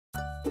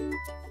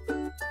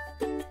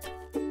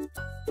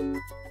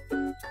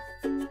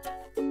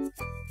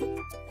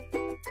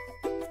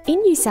In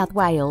New South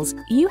Wales,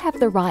 you have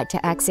the right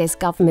to access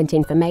government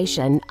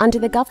information under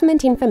the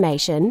Government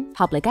Information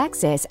Public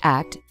Access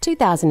Act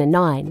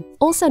 2009,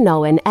 also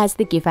known as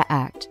the GIPA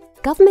Act.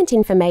 Government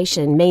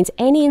information means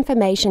any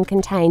information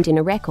contained in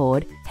a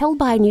record held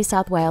by a New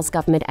South Wales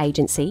government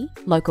agency,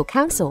 local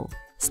council,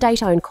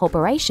 state-owned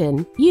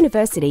corporation,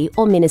 university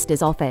or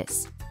minister's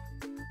office.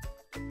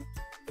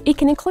 It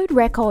can include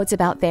records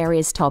about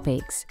various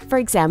topics, for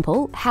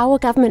example, how a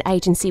government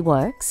agency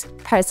works,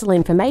 personal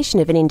information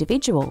of an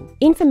individual,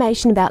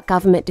 information about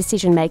government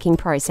decision-making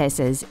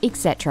processes,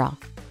 etc.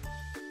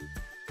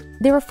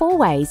 There are 4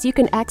 ways you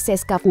can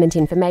access government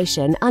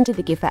information under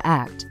the GIPA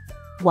Act.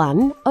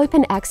 1.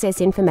 Open access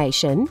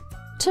information.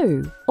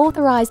 2.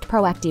 Authorised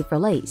proactive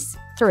release.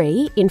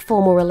 3.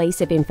 Informal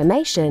release of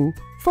information.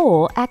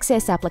 4.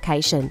 Access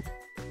application.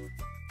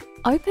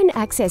 Open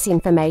access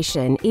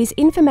information is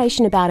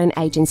information about an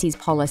agency's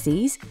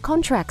policies,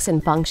 contracts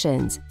and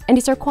functions, and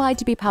is required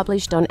to be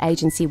published on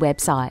agency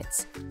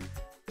websites.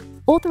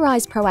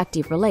 Authorised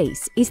proactive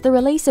release is the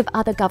release of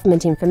other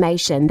government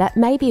information that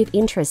may be of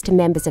interest to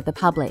members of the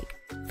public,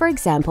 for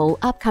example,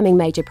 upcoming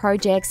major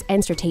projects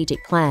and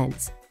strategic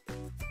plans.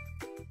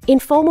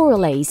 Informal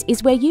release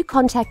is where you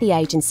contact the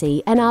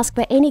agency and ask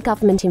for any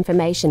government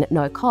information at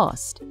no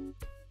cost.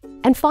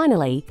 And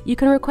finally, you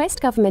can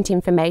request government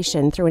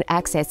information through an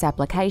access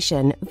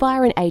application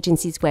via an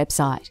agency's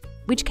website,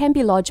 which can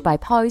be lodged by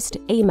post,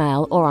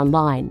 email or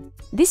online.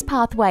 This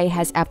pathway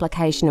has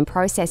application and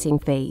processing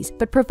fees,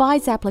 but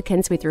provides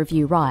applicants with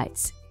review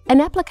rights. An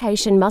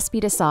application must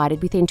be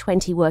decided within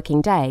 20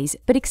 working days,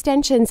 but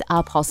extensions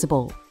are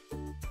possible.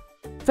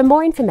 For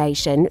more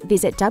information,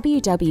 visit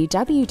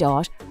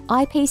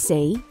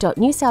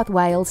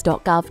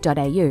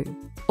www.ipc.newsouthwales.gov.au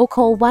or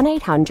call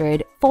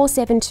 1800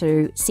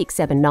 472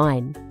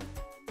 679.